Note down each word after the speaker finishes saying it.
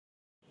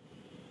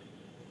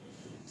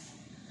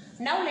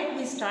Now let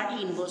me start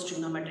inverse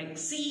trigonometric.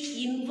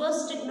 See,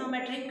 inverse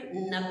trigonometric,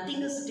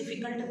 nothing is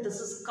difficult.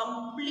 This is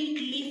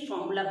completely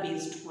formula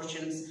based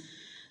questions.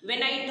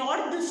 When I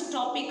taught this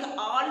topic,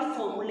 all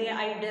formulae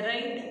I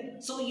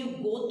derived. So you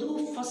go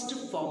through first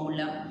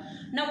formula.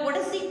 Now what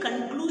is the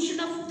conclusion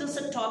of this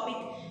topic?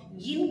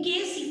 In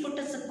case if it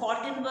is a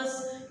cot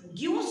inverse,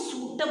 give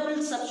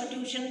suitable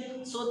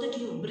substitution so that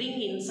you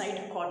bring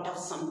inside cot of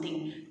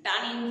something.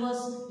 Tan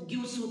inverse,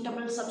 give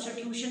suitable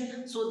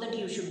substitution so that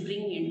you should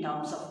bring in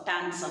terms of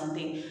tan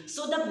something.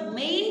 So the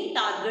main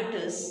target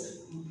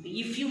is,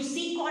 if you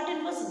see cot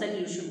inverse, then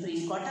you should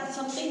bring cot of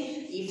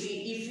something.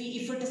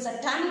 If it is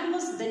a tan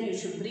inverse, then you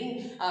should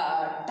bring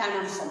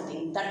tan of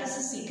something. That is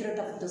the secret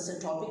of this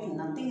topic.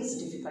 Nothing is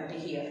difficult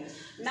here.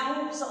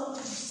 Now, so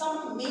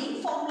some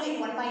main formula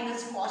 1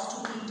 minus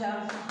cos 2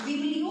 theta. We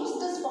will use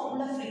this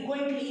formula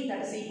frequently.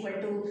 That is equal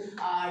to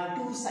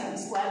 2 sin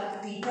square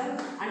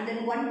theta. And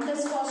then 1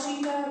 plus cos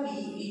theta.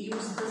 We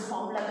use this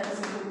formula that is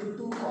equal to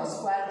 2 cos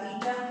square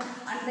theta.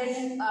 And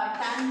then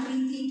tan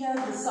 3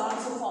 theta. This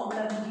also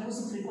formula we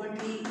use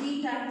frequently.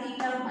 3 tan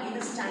theta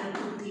minus tan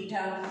 2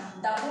 theta.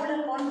 The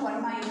whole upon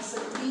 1 minus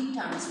 3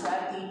 tan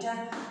square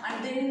theta.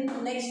 And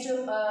then next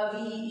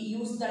we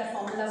use that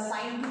formula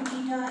sin 2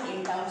 theta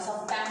in terms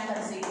of tan, that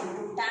is equal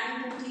to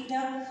tan 2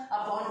 theta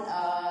upon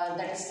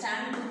that is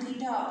tan 2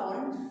 theta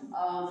upon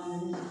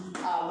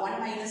 1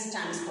 minus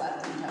tan square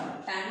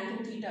theta. Tan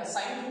 2 theta,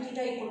 sin 2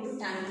 theta equal to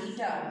tan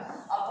theta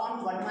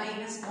upon 1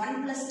 minus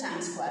 1 plus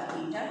tan square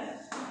theta.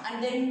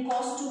 And then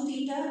cos 2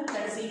 theta,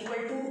 that is equal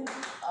to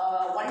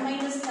 1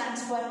 minus tan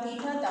square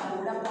theta, the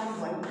whole upon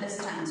 1 plus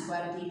tan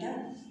square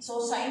theta. So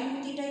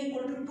sin 2 theta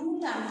equal to 2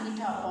 tan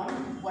theta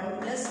upon 1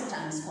 plus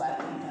tan square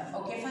theta.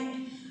 Okay,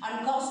 fine.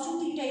 And cos 2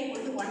 theta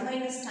equal to 1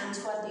 minus tan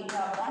square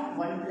theta upon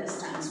 1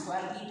 plus tan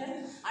square theta.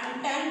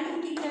 And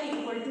tan 2 theta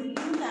equal to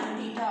 2 tan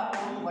theta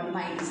upon 1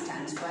 minus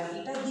tan square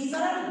theta. These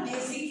are our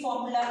basic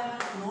formula.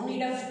 No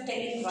need of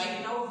telling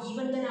right now.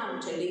 Even then I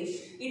am telling.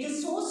 It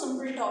is so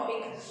simple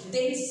topic.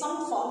 There is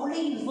some formula,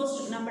 inverse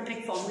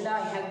trigonometric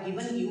formula I have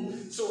given you.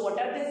 So what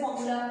are the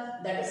formula?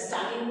 That is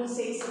tan inverse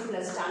x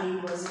plus tan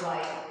inverse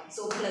y.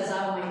 So plus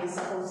or minus,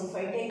 suppose if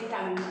I take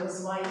tan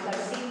inverse y, that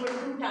is equal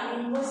to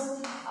tan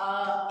inverse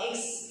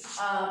x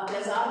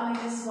plus or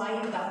minus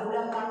y, the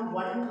whole upon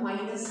 1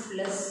 minus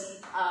plus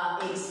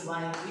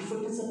xy. If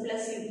it is a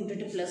plus, you put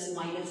it a plus,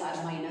 minus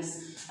or minus.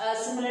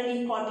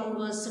 Similarly cot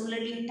inverse,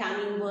 similarly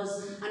tan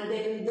inverse, and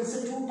then this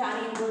is 2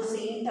 tan inverse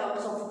in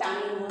terms of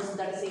tan inverse,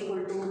 that is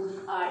equal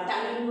to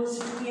tan inverse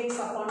 2x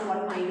upon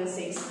 1 minus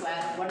x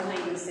square, 1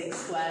 minus x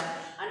square.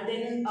 And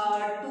then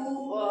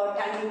 2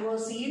 tan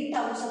inverse in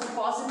terms of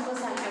cos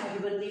inverse, I have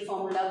given the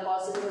formula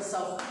cos inverse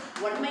of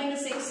 1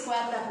 minus x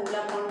square, the whole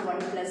upon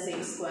 1 plus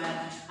x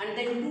square. And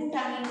then 2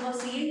 tan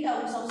inverse in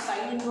terms of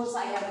sin inverse,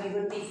 I have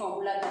given the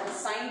formula that is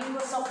sin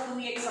inverse of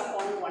 2x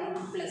upon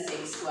 1 plus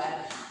x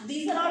square.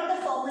 These are all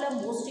the formula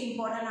most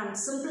important and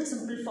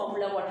simple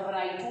formula whatever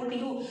I told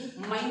you.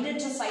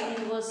 Minus sin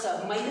inverse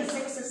minus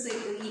x is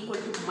equal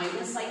to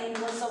minus sin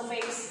inverse of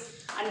x.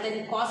 And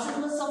then cos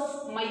inverse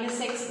of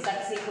minus x,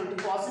 that's equal to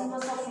cos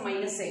inverse of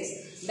minus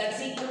x,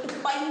 that's equal to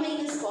pi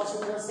minus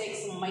cos inverse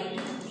x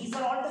minus. These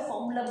are all the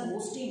formula,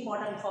 most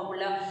important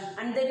formula.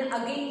 And then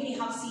again we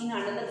have seen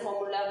another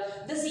formula.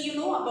 This you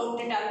know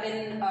about it.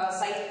 And then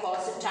sine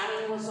cos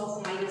tan inverse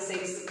of minus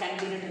x can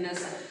be written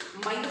as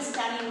minus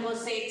tan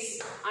inverse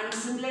x. And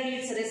similarly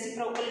its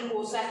reciprocal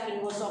cosec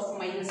inverse of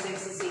minus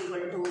x is equal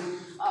to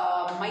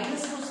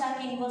minus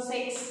cosec inverse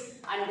x.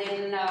 And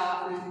then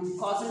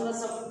cos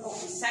inverse of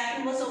sec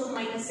inverse of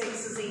minus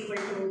x is equal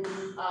to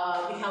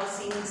we have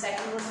seen sec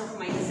inverse of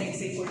minus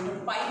x equal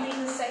to pi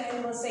minus sec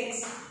inverse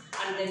x.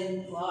 And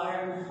then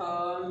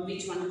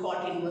which one?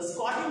 Cot inverse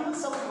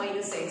of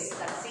minus x,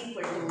 that's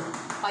equal to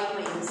pi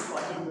minus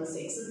cot inverse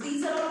x. So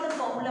these are all the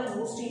formula,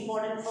 most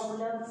important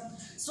formula.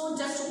 So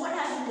just what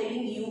I am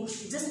telling you,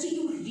 just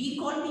you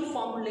recall the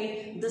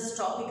formula. This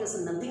topic is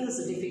nothing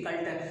is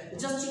difficult.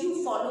 Just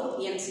you follow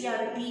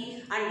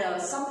NCERT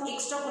and some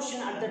extra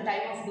question at the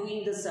time of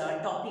doing this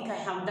topic. I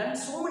have done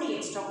so many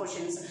extra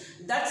questions.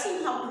 That's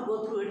you have to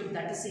go through it.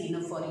 That is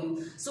enough for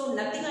you. So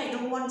nothing, I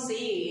don't want to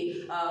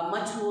say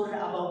much more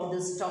about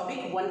this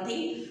topic. One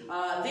thing,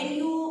 when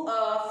you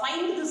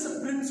find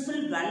this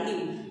principal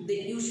value,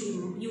 then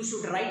you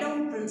should write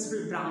down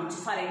principal branch.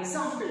 For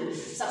example,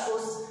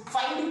 suppose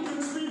find the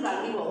principal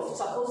value of,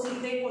 suppose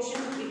if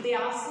they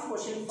ask the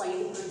question,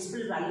 find the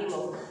principal value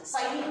of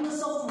sin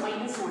inverse of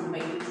minus 1 by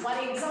 2. For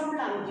example,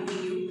 I am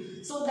giving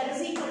you. So that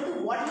is equal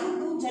to what you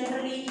do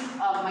generally,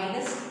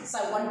 minus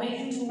 1 by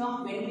 2, you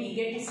know, when we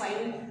get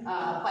sin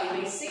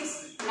pi by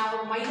 6.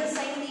 Now minus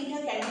sin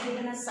theta can be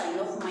written as sin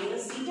of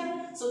minus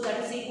theta. So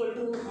that is equal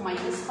to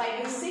minus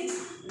pi by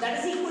 6. That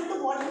is equal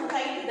to what you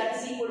write, that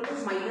is equal to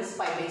minus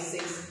pi by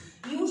 6.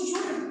 You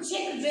should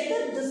check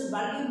whether this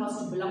value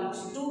must belong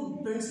to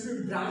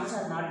principal branch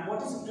or not.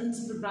 What is the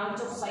principal branch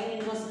of sin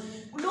inverse?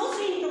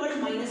 Closely interval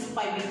minus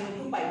pi by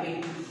 2 to pi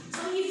by 2.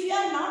 So if you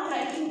are not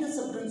writing this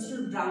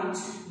principal branch,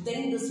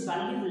 then this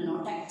value will not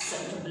not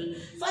acceptable.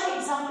 For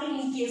example,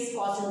 in case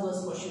cos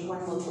inverse question,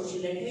 one more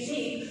question let me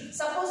take.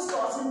 Suppose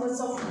cos inverse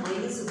of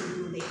minus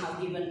root 2 they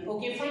have given.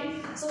 Okay,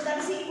 fine. So that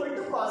is equal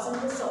to cos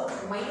inverse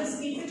of minus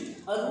keep it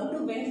root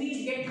 2. When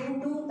we get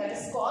root 2, that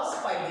is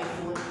cos pi by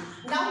 4.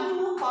 Now you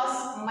know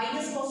cos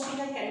minus cos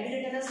theta can be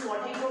written as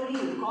what I told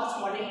you,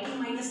 cos 180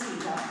 minus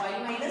theta,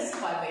 pi minus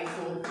pi by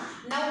 4.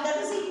 Now that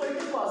is equal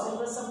to cos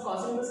inverse of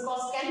cos inverse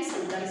cos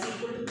cancel, that is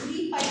equal to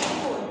 3 pi by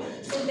 4.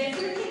 So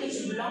definitely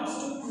which belongs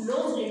to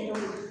closed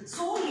interval.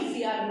 So if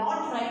you are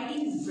not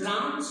writing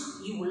branch,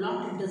 you will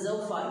not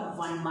deserve for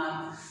 1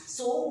 mark.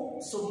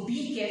 So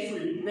be careful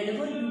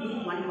whenever you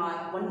do 1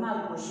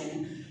 mark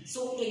question.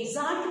 So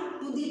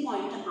exact to the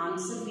point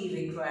answer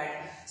be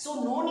required.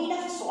 So no need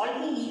of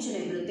solving each and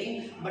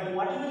everything, but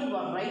whatever you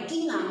are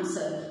writing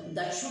answer,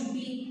 that should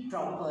be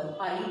proper.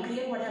 Are you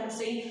clear what I am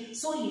saying?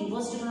 So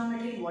inverse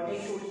trigonometry, what I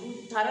told you,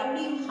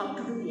 thoroughly you have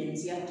to do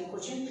NCERT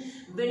question.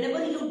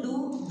 Whenever you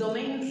do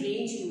domain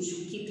range, you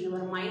should keep in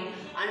your mind,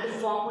 and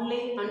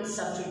formulae and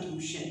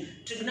substitution.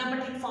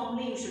 Trigonometric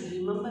formulae, you should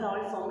remember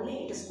all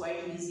formulae. It is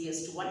quite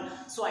easiest one.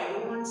 So I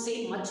don't want to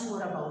say much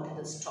more about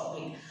this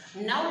topic.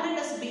 Now let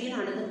us begin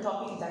another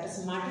topic, that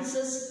is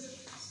matrices.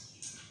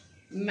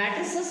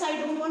 Matrices, I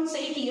don't want to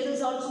say here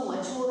is also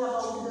much more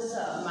about this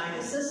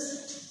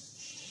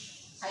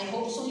matrices. I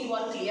hope so you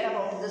are clear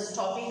about this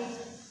topic.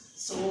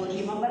 So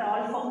remember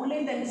all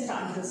formulae, then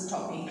start this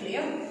topic.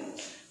 Clear?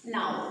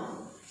 Now,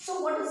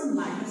 so what is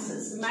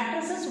matrices?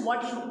 Matrices,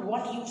 what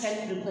you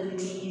can prepare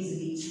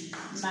easily.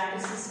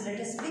 Matrices, let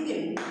us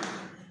begin.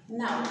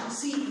 Now,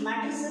 see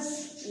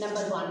matrices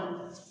number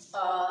one.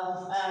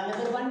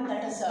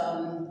 That is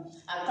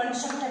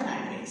construct a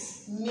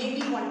matrix.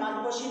 Maybe 1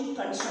 mark question,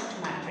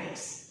 construct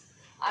matrix.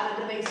 Or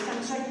otherwise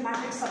construct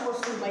matrix,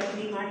 suppose 2 by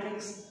 3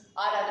 matrix.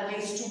 Or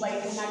otherwise 2 by 2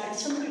 matrix.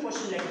 Simple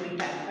question let me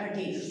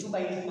take 2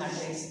 by 2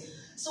 matrix.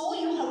 So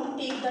you have to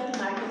take that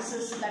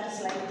matrices, that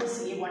is like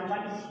this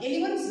A11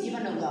 elements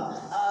given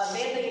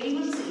where the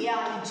elements A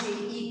and J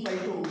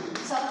equal to.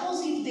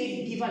 Suppose if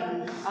they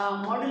given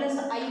modulus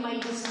I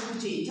minus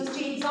 2J. Just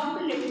an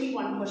example, let me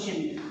one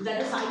question.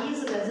 That is I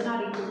is less than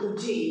or equal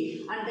to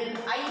J, and then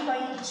I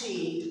by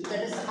J,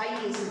 that is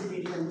I is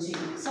greater than J.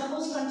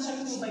 Suppose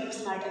construct 2 by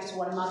 2 matrix,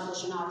 1 mark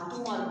question or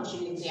 2 mark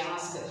question if they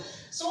ask.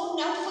 So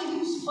now for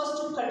you,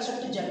 first to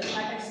construct a general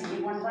matrix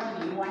A11,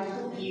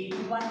 A12,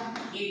 A21,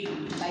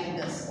 A22 like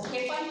this.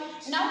 Okay, fine.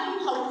 Now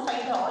you have to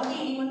find all the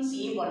elements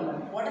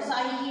A11. What is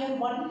I here?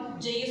 1.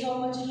 J is how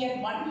much here?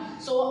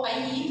 1. So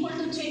I equal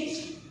to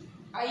J.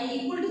 I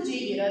equal to J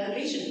here, a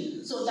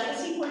relation. So that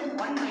is equal to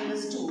 1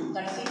 minus 2.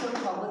 That is equal to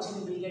how much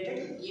we will get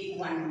it?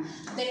 A1.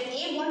 Then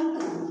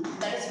A12,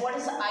 that is what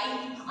is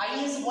I?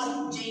 I is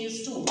 1, J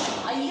is 2.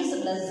 I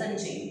is less than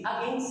J.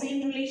 Again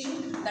same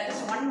relation. That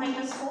is 1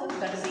 minus 4.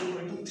 That is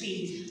equal to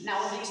 3.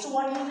 Now next to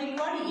what is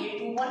required?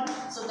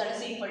 A21. So that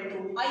is equal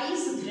to I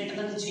is greater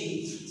than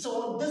J.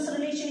 So this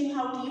relation you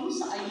have to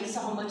use. I is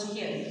how much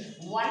here?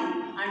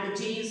 1 and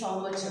J is how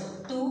much?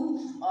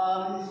 2.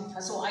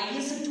 So I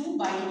is 2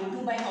 by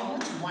how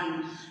much?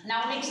 1.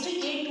 Now next to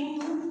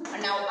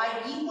A22. Now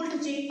I equal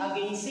to J.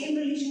 Again same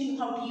relation you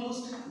have to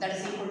use. That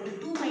is equal to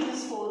 2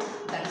 minus 4.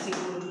 That is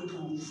equal to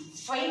 2.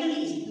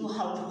 Finally, you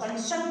have to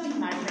construct the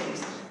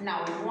matrix.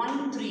 Now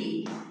 1,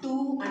 3,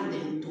 2 and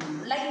then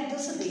 2. Like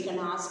this they can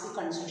ask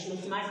construction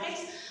of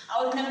matrix.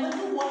 Our number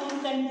 2, what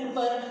you can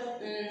prepare,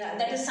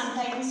 that is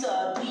sometimes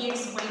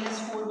 3x minus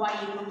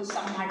 4y equal to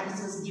some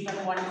matrices given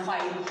 1,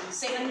 5,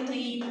 7,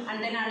 3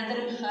 and then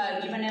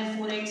another given a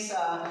 4x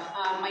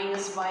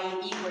minus y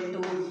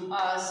equal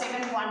to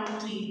 7, 1,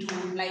 3,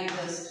 2 like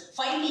this.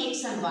 Find the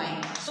x and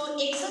y. So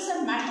x is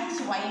a matrix,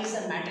 y is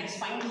a matrix.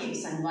 Find the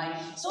x and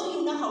y. So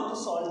you know how to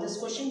solve this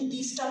question.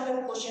 These type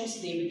of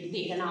questions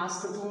they can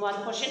ask a 2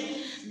 mark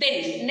question.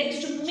 Then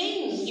next to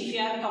main, if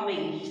you are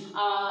coming,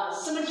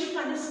 symmetric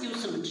and skew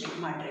symmetric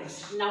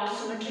matrix. Now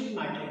symmetric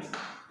matrix.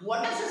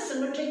 What is a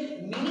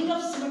symmetric? Meaning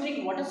of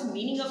symmetric. What is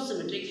meaning of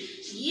symmetric?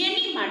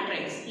 Any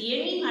matrix,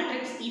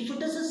 if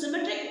it is a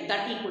symmetric,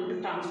 that equal to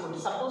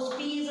transpose. Suppose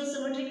P is a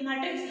symmetric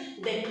matrix,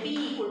 then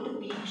P equal to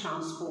P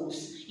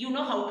transpose. You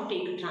know how to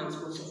take a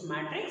transpose of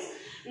matrix.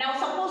 Now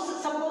suppose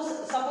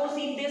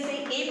if they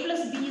say A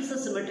plus B is a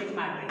symmetric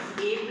matrix,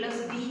 A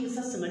plus B is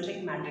a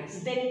symmetric matrix,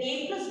 then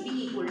A plus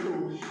B equal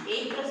to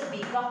A plus B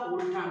ka whole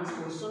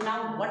transpose. So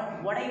now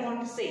what I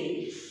want to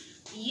say,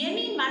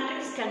 any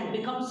matrix can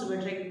become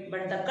symmetric,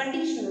 but the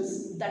condition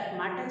is that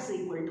matrix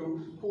equal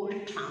to whole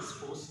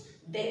transpose.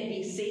 Then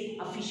we say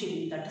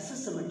officially that is a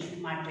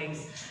symmetric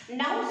matrix.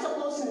 Now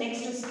suppose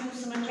next is skew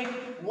symmetric.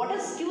 What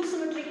is skew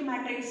symmetric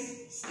matrix?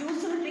 Skew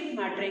symmetric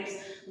matrix,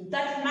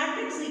 that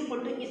matrix equal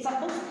to,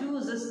 suppose Q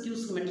is a skew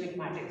symmetric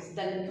matrix,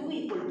 then Q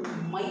equal to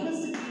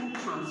minus Q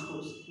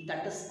transpose.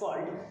 That is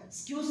called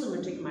skew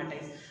symmetric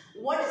matrix.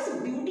 What is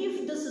the beauty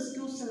of this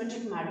skew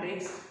symmetric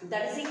matrix?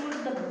 That is equal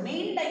to the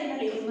main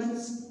diagonal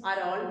elements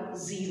are all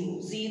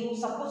 0.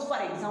 Suppose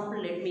for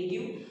example, let me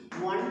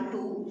give 1,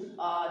 2,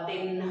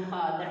 then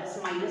that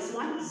is minus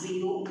 1,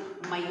 0,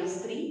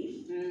 minus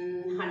 3,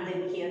 and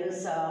then here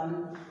is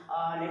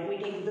Let me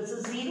take this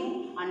is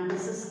 0 and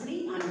this is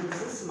 3 and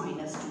this is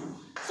minus 2.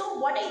 So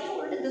what I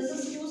told, this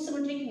is skew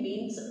symmetric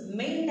means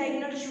main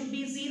diagonal should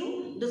be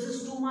 0. This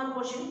is 2 mark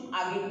question.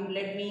 Again,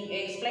 let me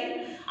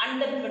explain.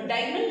 And the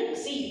diagonal,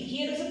 see,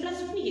 here is a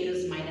plus 1, here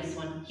is minus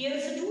 1. Here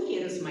is a 2,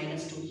 here is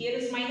minus 2. Here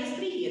is minus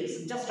 3, here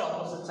is just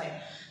opposite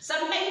side.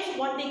 Sometimes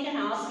what they can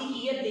ask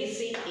here, they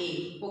say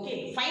A.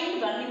 Okay, find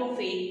value of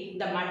A,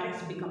 the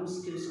matrix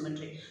becomes skew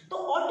symmetric. So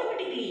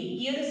automatically,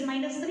 here is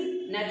minus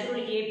 3.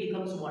 Naturally, A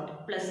becomes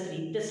what? Plus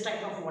 3. This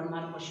type of 1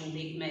 mark question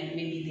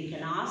maybe they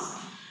can ask.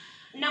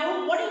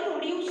 Now, what I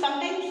told you,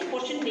 sometimes the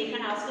question they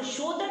can ask is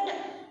show that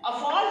a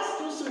false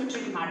skew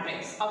symmetric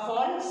matrix,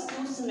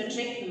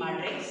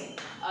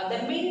 the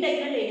main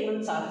diagonal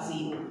elements are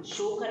 0.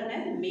 Show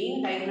karna,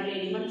 main diagonal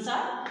elements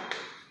are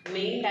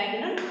 0.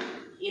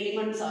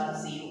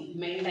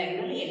 Main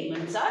diagonal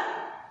elements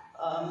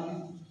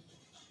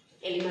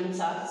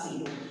are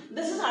 0.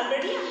 This is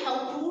already I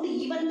have proved.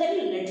 Even then,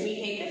 let me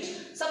take it.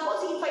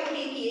 Suppose if I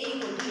take A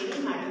equal to any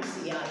matrix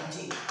Aij,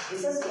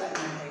 is a square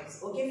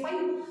matrix. Okay,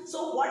 fine.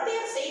 So what they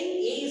are saying,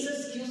 A is a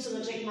skew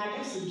symmetric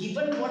matrix.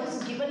 Given what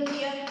is given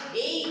here, A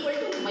equal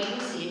to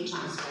minus A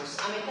transpose.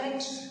 Am I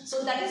correct?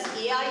 So that is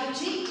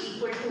Aij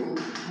equal to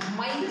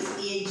minus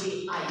Aj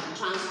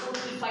transpose.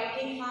 If I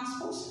take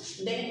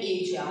transpose, then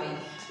Aj.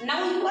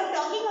 Now you are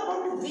talking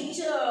about which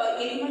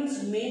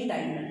elements main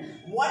diagonal.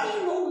 What do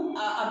you know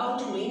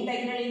about main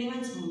diagonal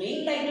elements?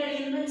 Main diagonal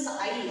elements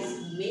I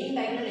is main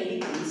diagonal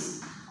elements.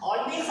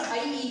 Always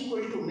I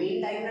equal to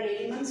main diagonal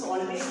elements.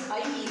 Always I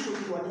equal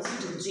to what is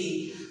it?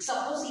 J.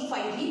 Suppose if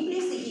I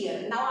replace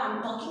here, now I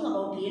am talking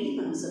about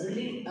elements.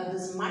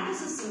 This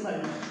matrix is symbol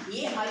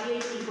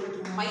Aii equal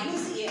to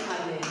minus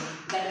Aii.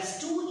 That is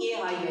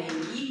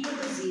 2Aii equal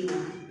to 0,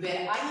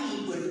 where I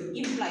equal to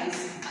implies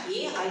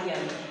Aii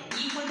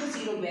equal to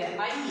 0, where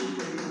I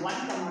equal to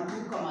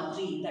 1,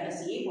 2, 3, that is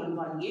A11,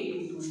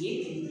 A22,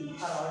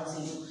 A33 are all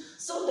 0.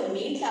 So the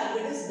main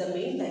target is the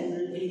main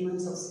diagonal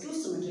elements of skew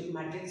symmetric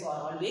matrix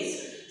are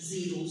always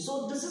 0.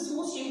 So this is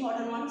most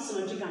important one,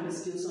 symmetric and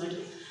skew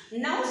symmetric.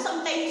 Now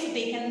sometimes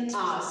they can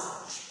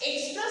ask,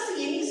 express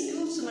any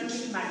skew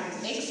symmetric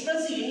matrix,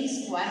 express any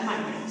square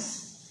matrix.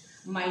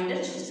 Mind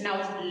it. Now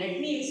let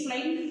me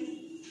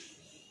explain.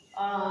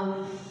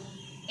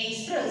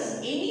 Express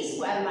any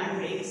square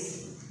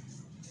matrix.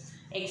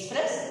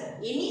 Express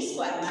any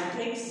square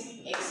matrix.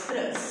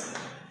 Express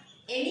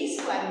any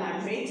square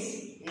matrix.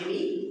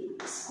 Any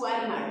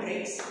square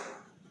matrix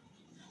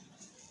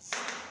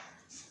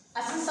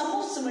as a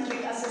sum of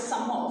symmetric, as a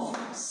sum of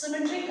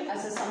symmetric,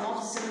 as a sum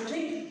of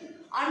symmetric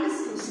and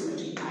skew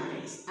symmetric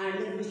matrix.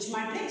 And which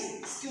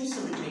matrix? Skew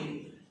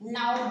symmetric.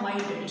 Now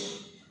mind it.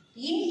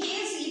 In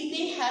case if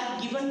they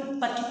have given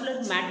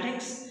particular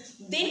matrix,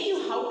 then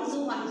you have to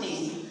do one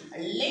thing.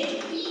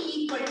 Let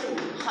P equal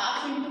to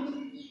half into.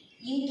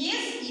 In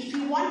case if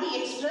you want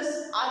to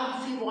express or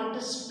if you want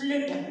to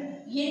split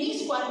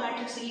any square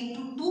matrix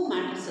into two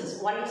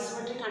matrices, one is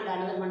symmetric and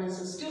another one is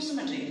skew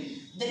symmetric,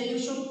 then you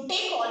should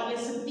take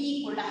always P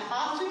equal to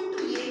half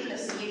into A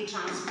plus A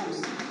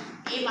transpose.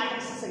 A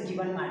matrix is a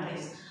given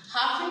matrix.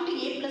 Half into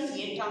A plus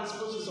A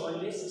transpose is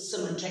always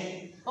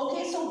symmetric.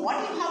 Okay, so what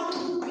you have to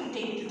do, we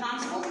take the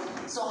transpose.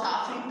 So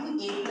half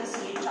into A plus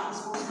A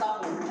transpose ka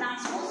whole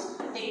transpose.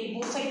 Take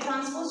both side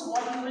transpose,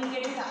 what you will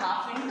get is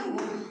half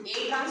into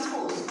A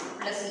transpose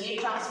plus A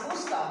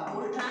transpose ka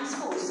whole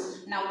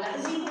transpose. Now that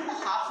is equal to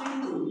half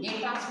into A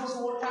transpose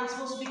whole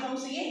transpose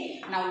becomes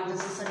A. Now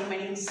this is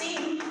remaining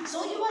same.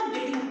 So you are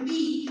getting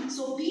P.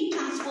 So P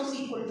transpose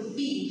equal to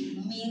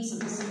P means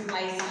this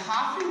implies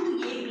half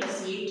into A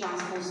plus A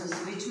transpose is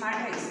which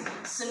matrix?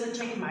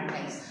 Symmetric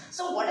matrix.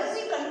 So what is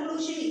the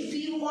conclusion? If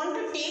you want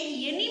to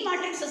take any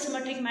matrix a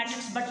symmetric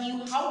matrix, but you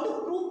have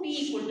to prove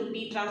P equal to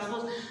P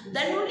transpose,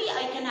 then only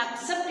I can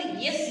accept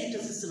yes, it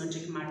is a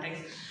symmetric matrix.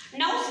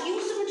 Now skew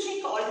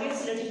symmetric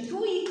always let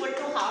Q equal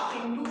to half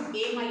into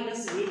A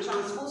minus A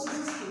transpose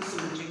is a skew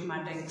symmetric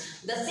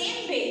matrix. The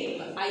same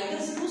way, either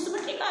skew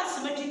symmetric or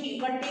symmetric, you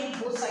can take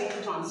both sides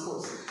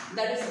transpose.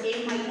 That is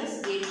A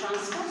minus A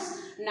transpose.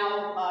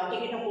 Now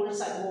take it a whole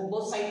side,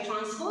 both side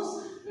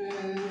transpose.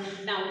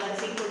 Now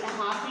that's equal to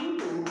half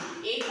into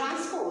A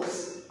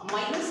transpose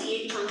minus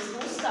A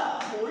transpose the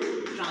whole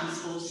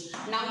transpose.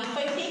 Now if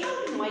I take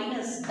out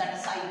minus,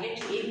 that's I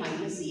get A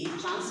minus A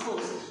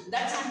transpose.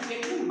 That's I'm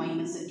getting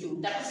minus a Q.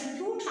 That is a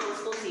Q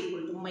transpose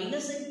equal to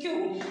minus a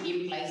Q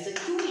implies a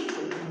Q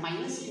equal to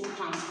minus Q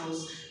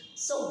transpose.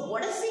 So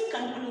what is the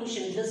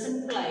conclusion? This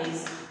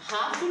implies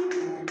half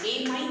into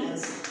A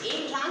minus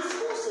A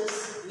transpose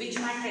is which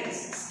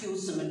matrix? Skew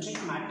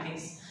symmetric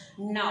matrix.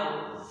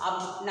 Now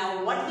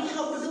what we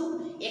have to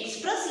do?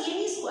 Express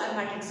any square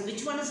matrix.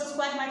 Which one is a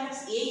square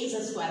matrix? A is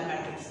a square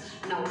matrix.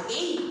 Now A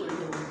equal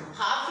to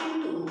half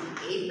into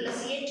A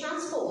plus A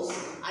transpose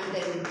and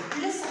then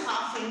plus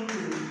half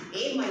into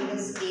A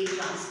minus A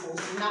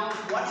transpose. Now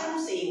what I am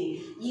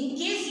saying, In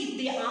case if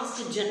they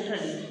ask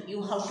generally,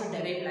 you have to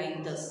derive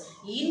like this.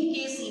 In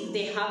case if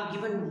they have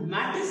given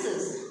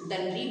matrices,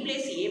 then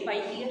replace A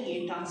by here,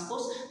 A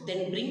transpose,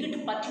 then bring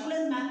it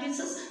particular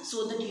matrices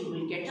so that you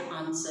will get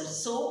answer.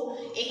 So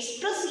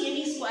express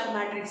any square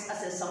matrix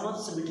as a sum of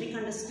symmetric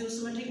and skew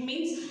symmetric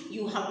means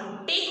you have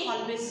to take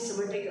always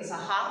symmetric as a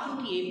half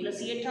into A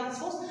plus A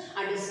transpose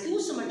and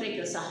skew symmetric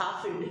as a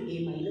half into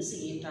A minus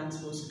A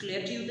transpose.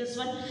 Clear to you this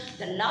one?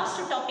 The last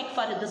topic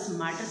for this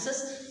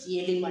matrices,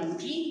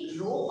 elementary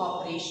row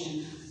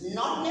operation.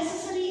 Not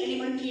necessary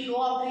elementary row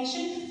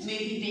operation,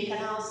 maybe they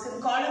can ask a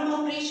column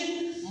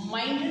operation.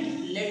 Mind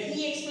it, let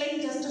me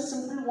explain just a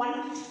simple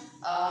one.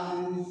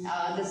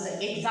 This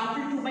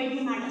example 2 by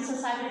 2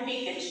 matrices I will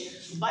take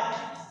it, but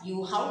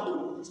you have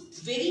to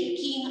very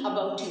keen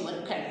about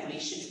your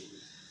calculation.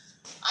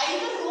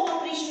 Either row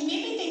operation,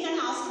 maybe they can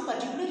ask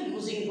particular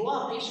using row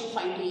operation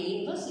find A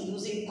inverse,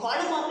 using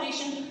column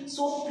operation.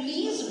 So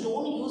please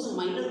don't use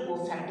minor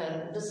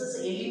cofactor. This is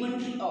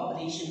elementary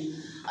operation.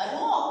 A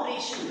row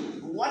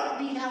operation, what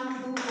we have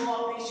to do row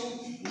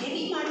operation?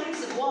 Any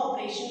matrix row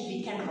operation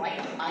we can write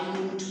I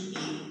into A.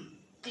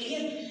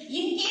 Clear?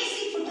 In case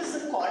if it is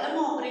a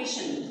column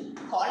operation,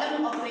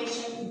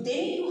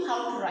 then you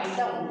have to write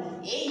down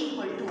A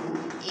equal to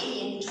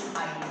A into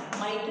I.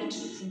 Mind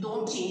it,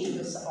 don't change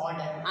this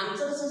order.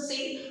 Answer is the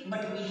same,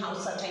 but we have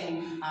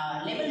certain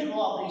level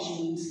row operation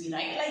means we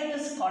write like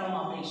this, column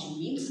operation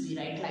means we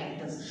write like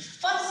this.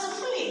 For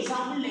simple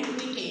example, let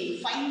me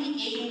take find the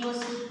A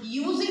inverse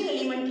using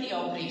elementary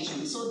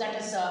operation. So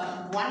that is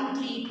 1,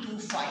 3, 2,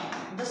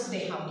 5. This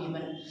they have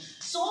given.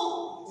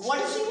 So what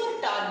is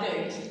your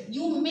target?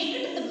 You make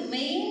it the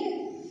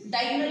main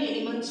diagonal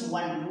elements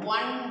 1,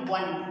 1,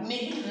 1.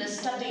 Make it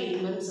rest of the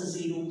elements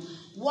 0.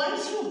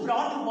 Once you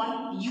brought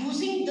 1,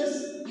 using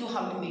this you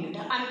have to make it.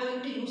 I am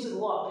going to use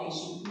row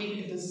operation. Make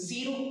it this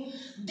 0.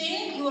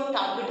 Then your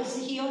target is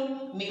here.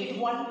 Make it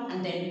 1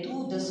 and then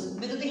through this,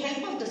 with the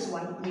help of this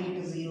one, make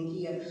it 0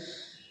 here.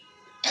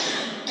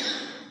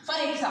 For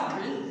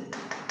example,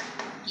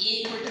 A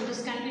equal to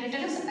this can be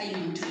written as I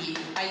into A.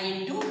 I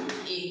into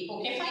A.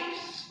 Okay,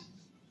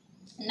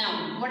 fine.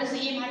 Now, what is the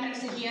A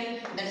matrix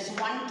here? That is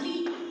 1,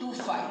 3, 2,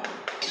 5.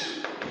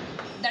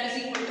 That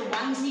is equal to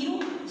 1, 0,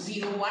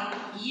 0, 1.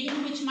 Into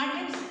which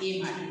matrix?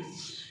 A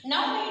matrix.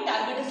 Now my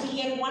target is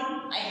here 1.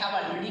 I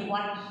have already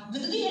 1.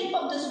 With the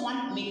help of this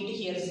 1, make it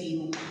here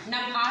 0.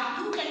 Now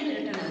R2 can be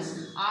written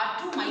as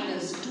R2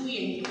 minus 2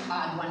 into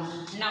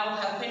R1. Now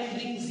how can I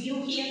bring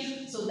 0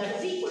 here? So that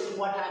is equal to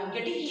what I am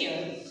getting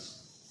here.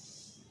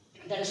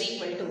 That is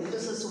equal to,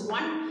 this is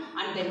 1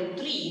 and then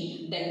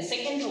 3, then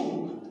second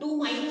row, 2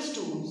 minus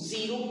 2,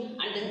 0,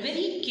 and then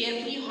very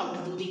carefully you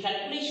have to do the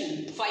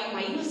calculation. 5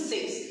 minus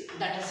 6,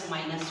 that is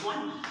minus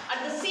 1.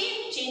 At the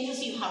same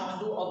changes you have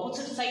to do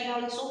opposite side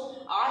also.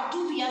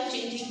 R2 we are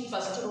changing,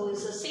 first row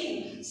is the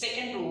same,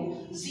 second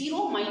row,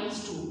 0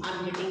 minus 2, I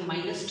am getting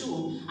minus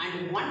 2,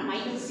 and 1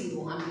 minus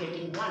 0, I am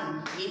getting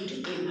 1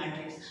 into A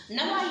matrix.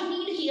 Now I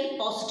need here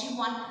positive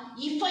 1.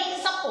 If I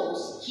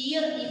suppose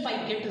here if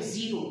I get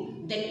 0,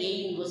 then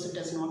A inverse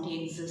does not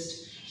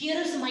exist. Here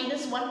is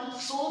minus 1,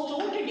 so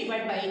totally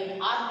divide by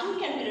R2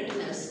 can be written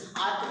as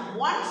R2.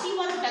 Once you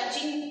are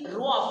touching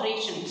row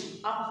operation,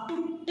 up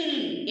to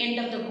till end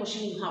of the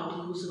question you have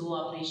to use row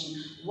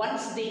operation.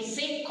 Once they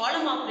say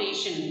column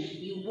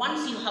operation,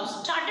 once you have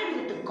started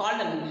with the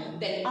column,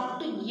 then up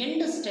to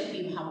end step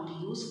you have to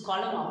use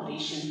column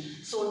operation.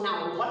 So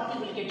now what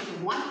we will get to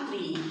 1,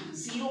 3,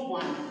 0,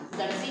 1,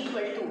 that is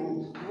equal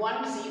to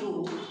 1,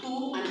 0,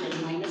 2 and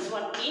then minus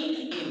 1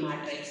 in A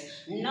matrix.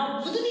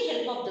 Now with the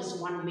help of this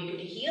 1, make it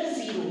here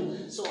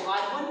 0. So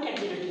R1 can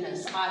be written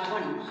as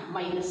R1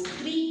 minus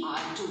 3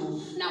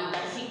 R2. Now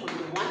that is equal to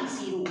 1,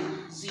 0,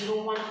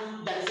 0,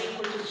 1. That is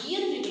equal to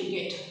here we will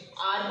get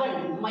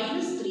R1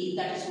 minus 3,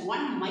 that is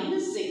 1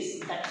 minus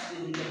 6, that is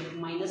we will get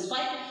minus 5.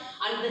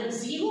 And then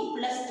 0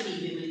 plus 3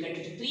 we will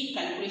get to 3.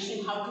 Calculation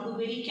you have to do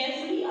very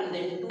carefully, and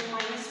then 2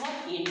 minus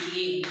 1 into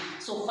A.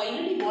 So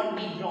finally what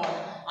we brought,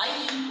 I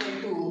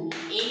equal to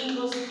A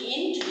inverse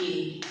into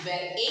A,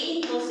 where A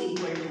inverse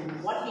equal to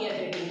what we are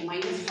getting,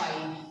 minus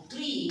 5,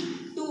 3,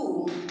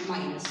 2,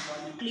 minus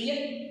 1.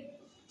 Clear?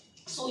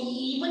 So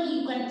even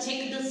you can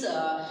check this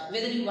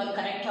whether you are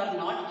correct or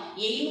not.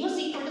 A inverse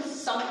equal to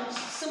some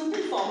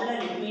simple formula,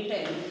 let me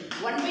tell you.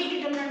 1 by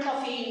determinant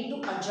of A into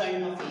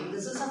adjoint of A.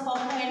 This is a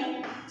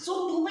formula.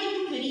 So 2 by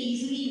 2 very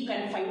easily you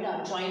can find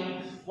the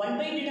adjoint. 1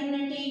 by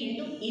determinant A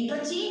into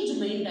interchange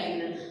main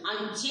diagonal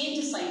and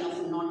change sign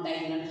of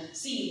non-diagonal.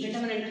 See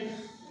determinant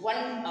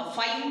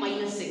 5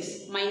 minus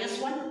 6 minus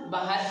 1,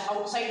 bahar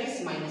outside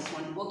is minus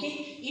 1.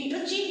 Okay,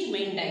 interchange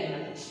main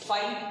diagonal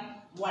 5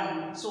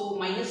 1, so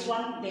minus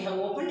 1 they have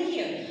opened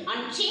here,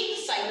 and change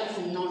sign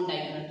of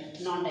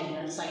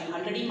non-diagonal sign.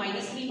 Already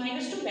minus 3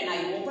 minus 2, when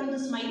I open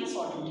this minus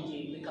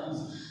automatically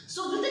becomes.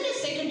 So within a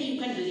second you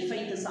can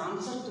verify this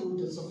answer through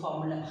this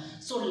formula.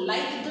 So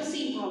like the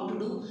same, how to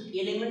do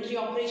elementary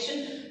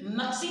operation,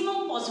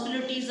 maximum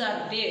possibilities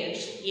are there,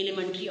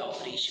 elementary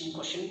operation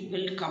question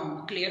will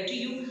come clear to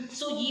you.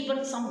 So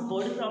even some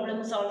word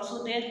problems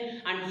also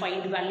there, and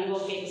find value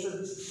of x.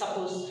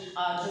 Suppose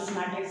this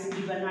matrix is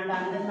given and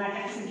another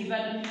matrix is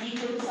given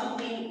equal to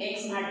something,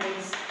 x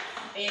matrix,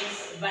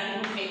 x,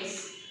 value of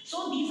x.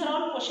 So these are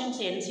all questions,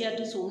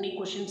 NCERT, so many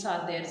questions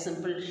are there,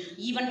 simple.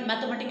 Even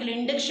mathematical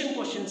induction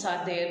questions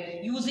are there.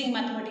 Using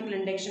mathematical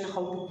induction,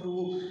 how to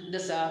prove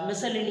this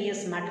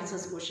miscellaneous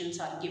matrices questions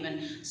are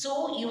given.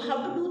 So you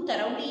have to do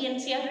thoroughly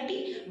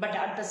NCERT, but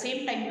at the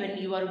same time when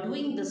you are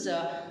doing this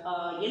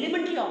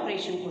elementary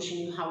operation question,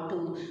 you have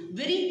to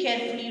very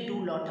carefully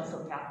do lot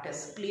of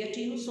practice. Clear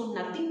to you? So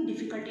nothing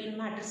difficult in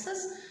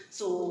matrices.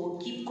 So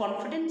keep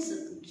confidence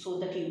so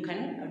that you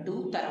can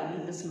do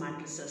thoroughly this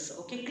matrices.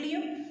 Okay,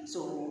 clear?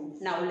 So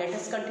now let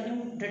us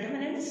continue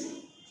determinants.